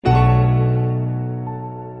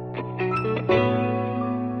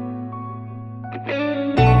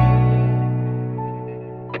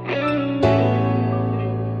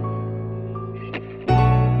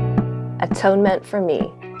Atonement for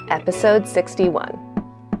Me, Episode 61,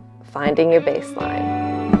 Finding Your Baseline.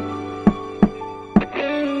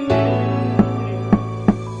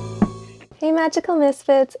 Hey Magical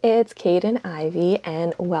Misfits, it's Kate and Ivy,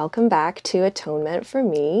 and welcome back to Atonement for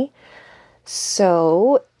Me.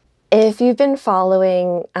 So, if you've been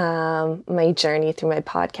following my journey through my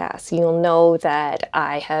podcast, you'll know that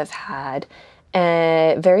I have had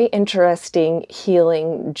a very interesting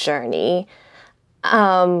healing journey,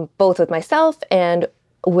 both with myself and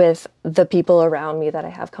with the people around me that I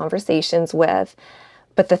have conversations with.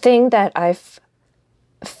 But the thing that I've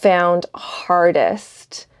found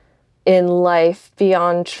hardest in life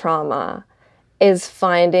beyond trauma is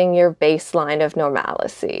finding your baseline of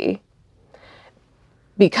normalcy.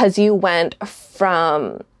 Because you went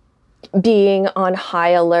from being on high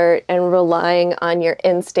alert and relying on your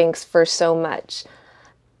instincts for so much,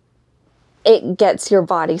 it gets your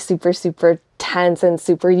body super, super tense and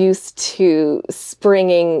super used to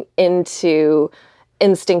springing into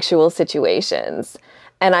instinctual situations.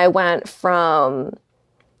 And I went from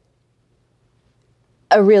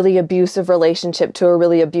a really abusive relationship to a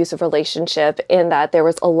really abusive relationship in that there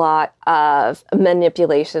was a lot of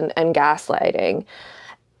manipulation and gaslighting.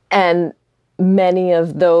 And many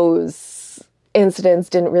of those incidents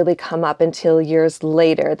didn't really come up until years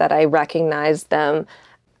later that I recognized them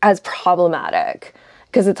as problematic,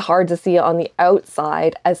 because it's hard to see it on the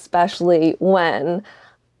outside, especially when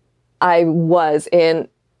I was in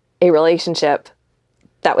a relationship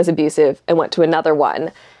that was abusive and went to another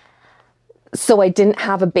one. So I didn't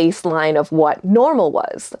have a baseline of what normal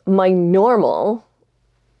was. My normal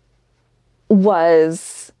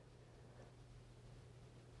was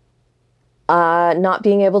not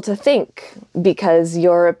being able to think because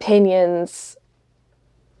your opinions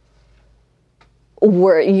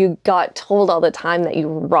you got told all the time that you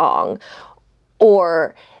were wrong.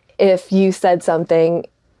 Or if you said something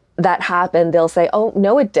that happened, they'll say, oh,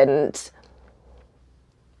 no, it didn't.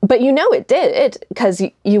 But you know it did, because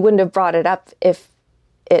you wouldn't have brought it up if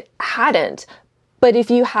it hadn't. But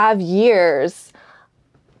if you have years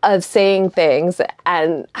of saying things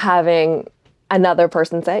and having another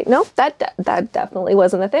person say, no, that definitely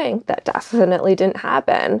wasn't a thing, that definitely didn't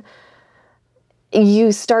happen,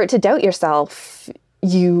 you start to doubt yourself.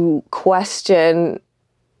 You question,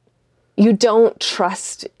 you don't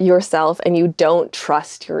trust yourself and you don't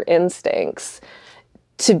trust your instincts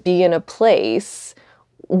to be in a place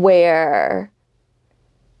where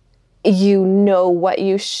you know what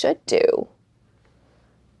you should do.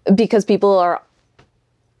 Because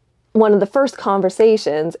one of the first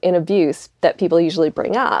conversations in abuse that people usually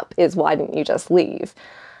bring up is, why didn't you just leave?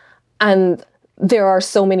 And there are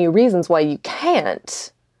so many reasons why you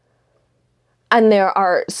can't. And there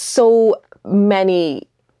are so many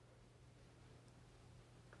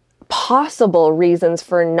possible reasons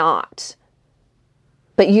for not.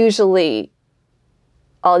 But usually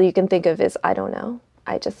all you can think of is, I don't know.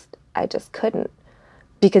 I just couldn't.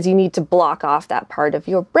 Because you need to block off that part of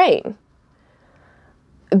your brain.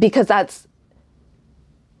 Because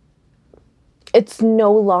it's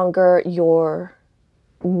no longer your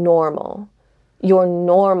normal. Your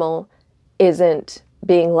normal isn't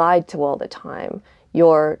being lied to all the time.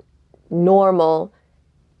 Your normal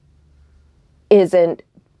isn't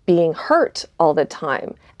being hurt all the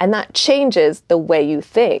time. And that changes the way you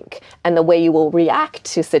think and the way you will react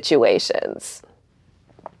to situations.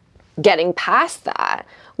 Getting past that,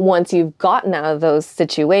 once you've gotten out of those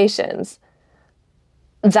situations,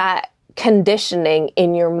 that conditioning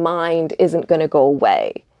in your mind isn't going to go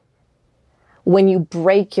away. When you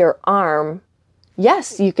break your arm,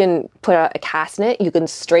 yes, you can put a cast in it, you can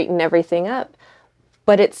straighten everything up,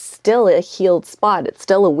 but it's still a healed spot. It's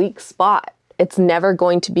still a weak spot. It's never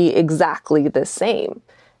going to be exactly the same.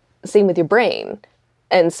 Same with your brain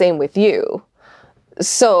and same with you.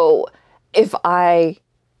 So if I'm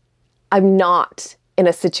not in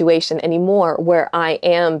a situation anymore where I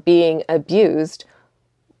am being abused,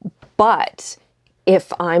 but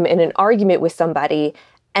if I'm in an argument with somebody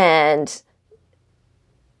and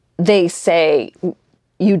they say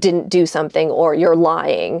you didn't do something or you're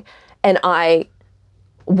lying, and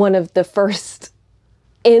one of the first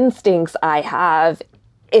instincts I have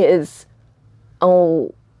is,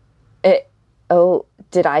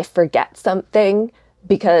 did I forget something?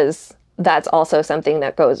 Because that's also something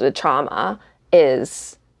that goes with trauma,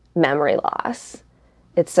 is memory loss.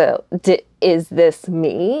 It's is this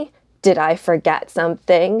me? Did I forget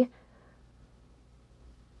something?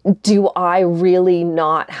 Do I really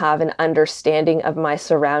not have an understanding of my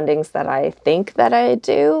surroundings that I think that I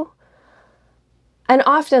do? And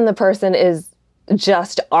often the person is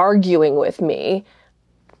just arguing with me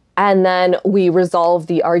And then we resolve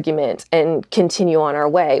the argument and continue on our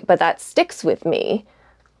way. But that sticks with me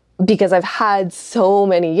because I've had so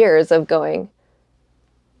many years of going,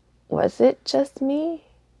 was it just me?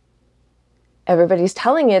 Everybody's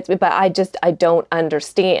telling it, but I don't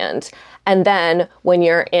understand. And then when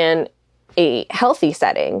you're in a healthy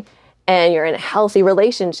setting and you're in healthy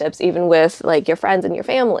relationships, even with like your friends and your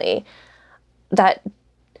family, that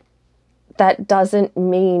doesn't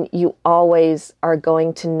mean you always are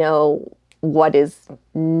going to know what is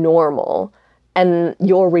normal. And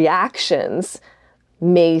your reactions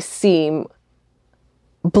may seem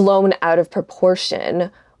blown out of proportion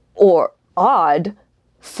or odd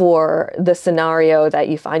for the scenario that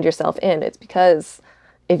you find yourself in. It's because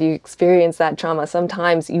if you experience that trauma,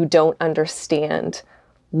 sometimes you don't understand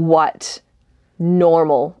what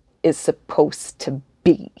normal is supposed to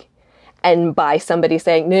be. And by somebody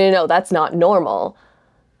saying, no, that's not normal.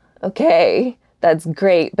 Okay, that's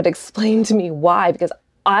great, but explain to me why, because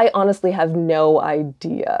I honestly have no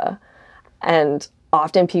idea. And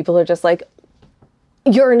often people are just like,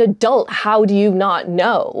 you're an adult, how do you not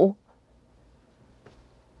know?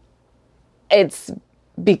 It's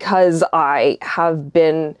because I have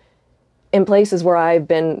been in places where I've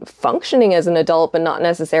been functioning as an adult, but not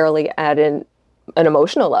necessarily at an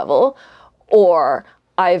emotional level, or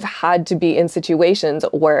I've had to be in situations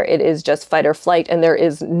where it is just fight or flight and there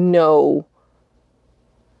is no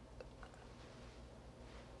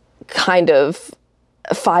kind of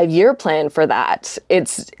 5-year plan for that.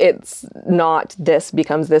 It's not this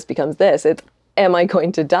becomes this becomes this. It's, am I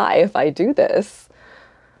going to die if I do this?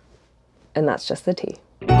 And that's just the tea.